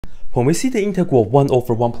when we see the integral 1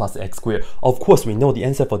 over 1 plus x squared, of course we know the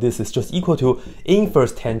answer for this is just equal to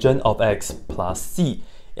inverse tangent of x plus c.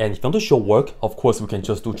 And if you want to show work, of course we can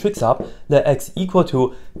just do tricks up, let x equal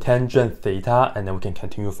to tangent theta, and then we can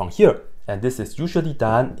continue from here. And this is usually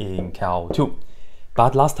done in Cal 2.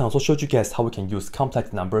 But last time I also showed you guys how we can use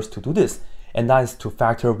complex numbers to do this. And that is to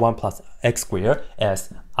factor 1 plus x squared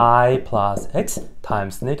as I plus x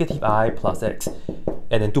times negative I plus x.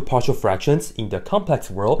 And then do partial fractions in the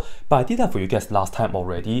complex world. But I did that for you guys last time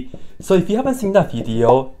already. So if you haven't seen that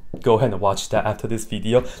video, go ahead and watch that after this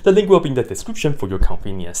video. The link will be in the description for your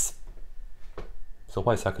convenience. So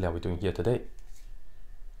what exactly are we doing here today?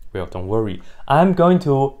 Well, don't worry. I'm going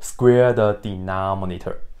to square the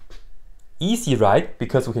denominator. Easy, right?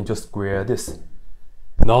 Because we can just square this.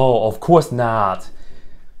 No, of course not.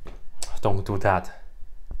 Don't do that.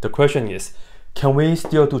 The question is, can we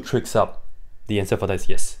still do tricks up? The answer for that is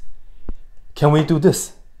yes. Can we do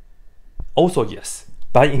this? Also yes.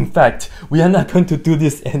 But in fact, we are not going to do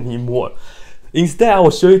this anymore. Instead, I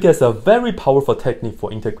will show you guys a very powerful technique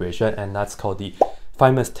for integration, and that's called the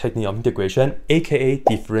Feynman's technique of integration, aka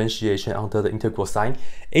differentiation under the integral sign,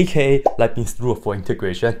 aka Leibniz rule for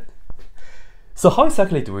integration. So how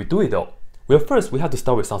exactly do we do it though? Well, first we have to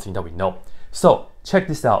start with something that we know. So check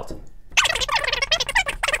this out.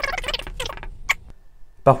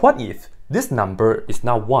 But what if this number is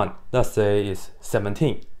not 1? Let's say it's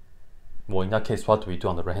 17. Well, in that case, what do we do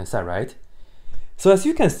on the right hand side, right? So as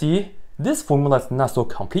you can see, this formula is not so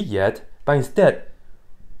complete yet, but instead,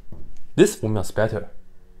 this formula is better.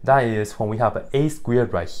 That is when we have a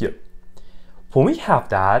squared right here. When we have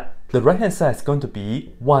that, the right hand side is going to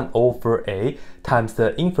be 1 over a times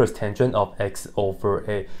the inverse tangent of x over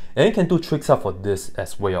a. And you can do tricks up for this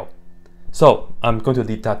as well. So I'm going to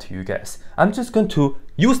leave that to you guys. I'm just going to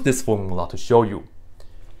use this formula to show you.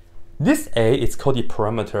 This a is called the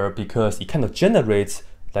parameter because it kind of generates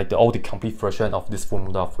like all the complete version of this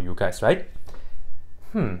formula for you guys, right?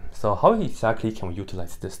 So how exactly can we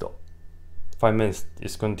utilize this though? Feynman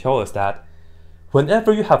is going to tell us that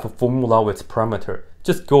whenever you have a formula with parameter,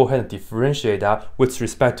 just go ahead and differentiate that with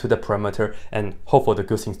respect to the parameter and hope for the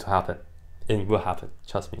good things to happen. And it will happen,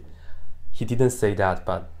 trust me. He didn't say that,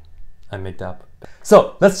 but I made that up.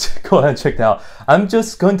 So let's go ahead and check that out. I'm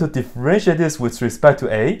just going to differentiate this with respect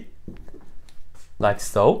to a, like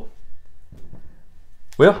so.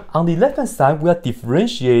 Well, on the left hand side, we are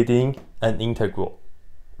differentiating an integral.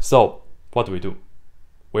 So what do we do?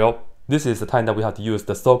 Well, this is the time that we have to use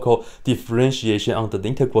the so-called differentiation under the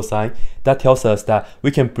integral sign. That tells us that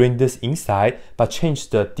we can bring this inside, but change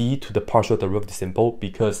the d to the partial derivative symbol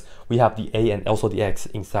because we have the a and also the x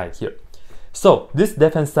inside here. So this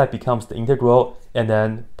left-hand side becomes the integral and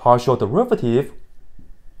then partial derivative.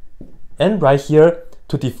 And right here,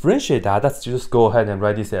 to differentiate that, let's just go ahead and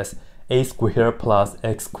write this as a squared plus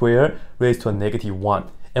x squared raised to a negative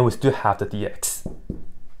 1. And we still have the dx.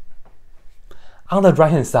 On the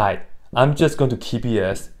right-hand side, I'm just going to keep it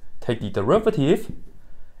as take the derivative.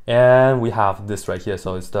 And we have this right here,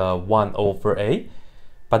 so it's the 1 over a.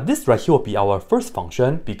 But this right here will be our first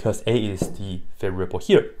function because a is the variable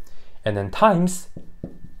here. And then times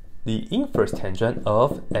the inverse tangent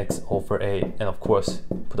of x over a, and of course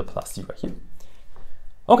put a plus c right here.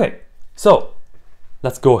 Okay, so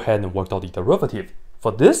let's go ahead and work out the derivative.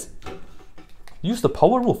 For this, use the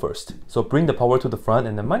power rule first. So bring the power to the front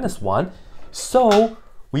and then minus 1. So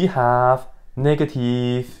we have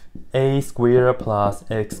negative a squared plus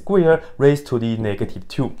x squared raised to the negative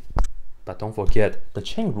 2. But don't forget the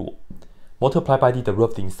chain rule. Multiply by the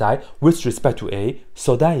derivative inside with respect to a,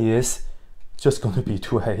 so that is just going to be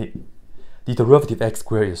 2a. The derivative x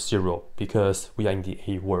squared is 0 because we are in the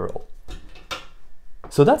a world.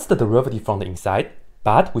 So that's the derivative from the inside,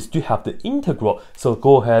 but we still have the integral, so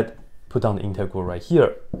go ahead, put down the integral right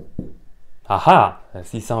here. Aha! I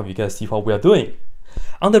see some of you guys see what we are doing.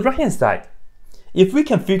 On the right hand side, if we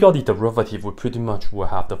can figure out the derivative, we pretty much will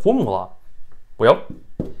have the formula. Well,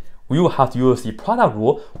 we will have to use the product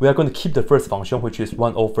rule. We are going to keep the first function, which is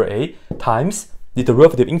 1 over a, times the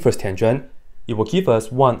derivative inverse tangent. It will give us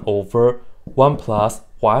 1 over 1 plus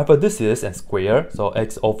whatever this is and square, so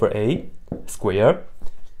x over a square.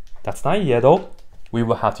 That's not yet though. We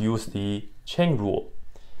will have to use the chain rule.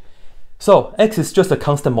 So x is just a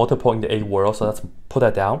constant multiple in the a world, so let's put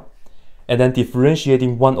that down. And then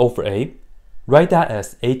differentiating 1 over a, write that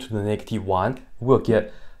as a to the negative 1, we'll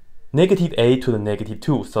get negative a to the negative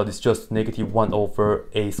 2, so it's just negative 1 over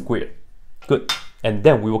a squared. Good. And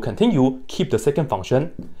then we will continue, keep the second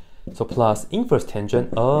function, so plus inverse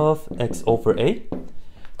tangent of x over a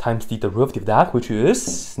times the derivative of that, which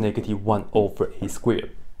is negative 1 over a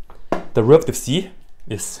squared. Derivative c,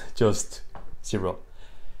 is just 0.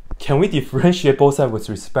 Can we differentiate both sides with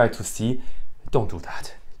respect to c? Don't do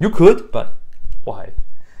that. You could, but why?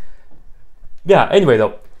 Yeah, anyway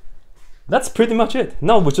though, that's pretty much it.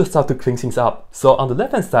 Now we just have to clean things up. So on the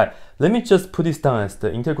left hand side, let me just put this down as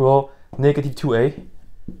the integral negative 2a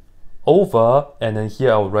over, and then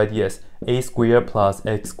here I'll write it as a squared plus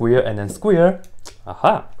x squared and then square.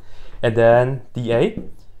 Aha! And then dA.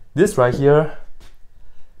 This right here,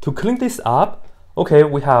 to clean this up, okay,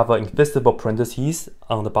 we have invisible parentheses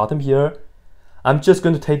on the bottom here. I'm just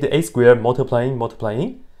going to take the a squared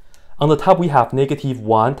multiplying. On the top we have negative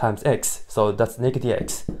 1 times x, so that's negative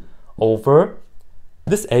x over,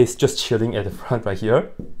 this a is just chilling at the front right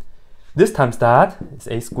here. This times that is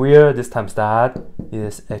a squared, this times that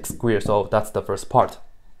is x squared, so that's the first part.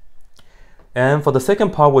 And for the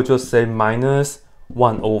second part, we'll just say minus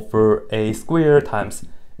 1 over a squared times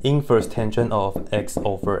inverse tangent of x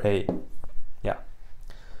over a. Yeah.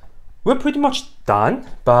 We're pretty much done,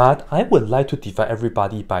 but I would like to divide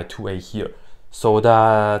everybody by 2a here so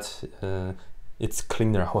that it's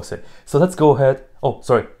cleaner, I would say. So let's go ahead. Oh,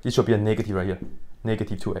 sorry, it should be a negative right here.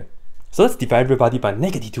 Negative 2a. So let's divide everybody by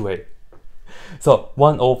negative 2a. So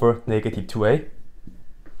 1 over negative 2a.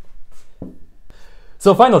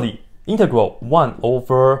 So finally, integral 1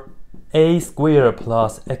 over a squared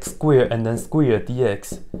plus x squared and then square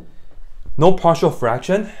dx. No partial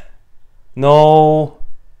fraction, no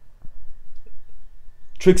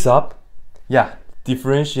tricks up. Yeah,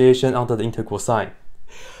 differentiation under the integral sign.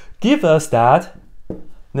 Give us that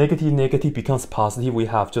negative negative becomes positive. We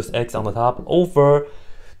have just x on the top over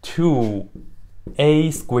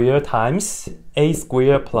 2a squared times a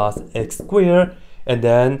squared plus x squared, and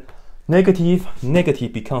then negative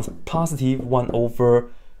negative becomes positive 1 over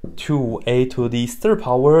 2a to the third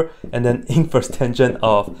power, and then inverse tangent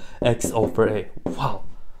of x over a. Wow,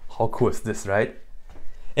 how cool is this, right?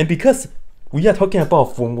 And because we are talking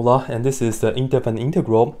about formula and this is the indefinite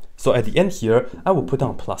integral, so at the end here I will put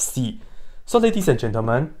down plus c. So ladies and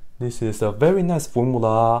gentlemen, this is a very nice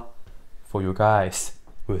formula for you guys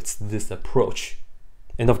with this approach.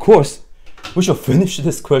 And of course, we should finish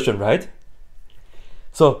this question, right?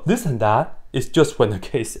 So this and that is just when the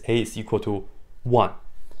case a is equal to 1.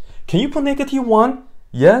 Can you put negative 1?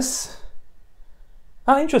 Yes.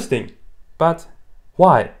 Interesting. But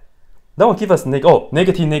why? That will give us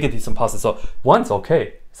negative, negative, some positive. So 1's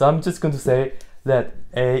okay. So I'm just going to say let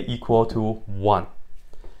a equal to 1.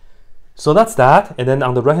 So that's that. And then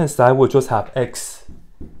on the right hand side, we'll just have x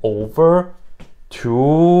over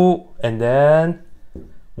 2 and then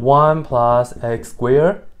 1 plus x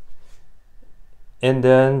squared. And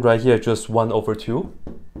then right here, just 1 over 2.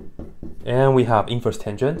 And we have inverse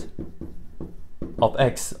tangent of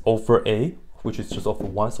x over a, which is just over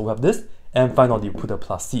 1. So we have this. And finally, put a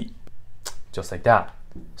plus c. Just like that.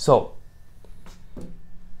 So,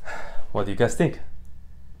 what do you guys think?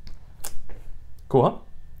 Cool, huh?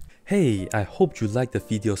 Hey, I hope you liked the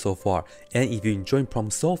video so far. And if you enjoy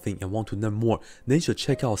problem solving and want to learn more, then you should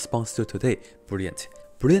check out our sponsor today, Brilliant.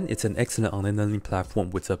 Brilliant is an excellent online learning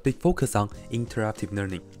platform with a big focus on interactive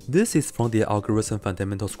learning. This is from their Algorithm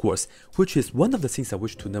Fundamentals course, which is one of the things I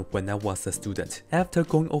wish to know when I was a student. After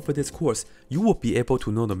going over this course, you will be able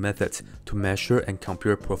to know the methods to measure and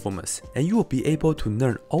compare performance, and you will be able to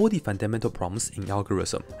learn all the fundamental problems in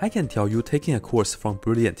algorithm. I can tell you taking a course from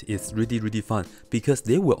Brilliant is really fun because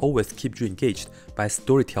they will always keep you engaged by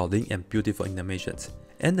storytelling and beautiful animations.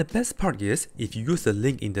 And the best part is, if you use the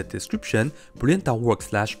link in the description,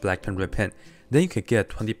 brilliant.org/blackpenredpen, then you can get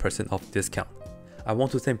 20% off discount. I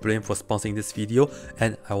want to thank Brilliant for sponsoring this video,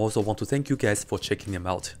 and I also want to thank you guys for checking them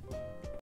out.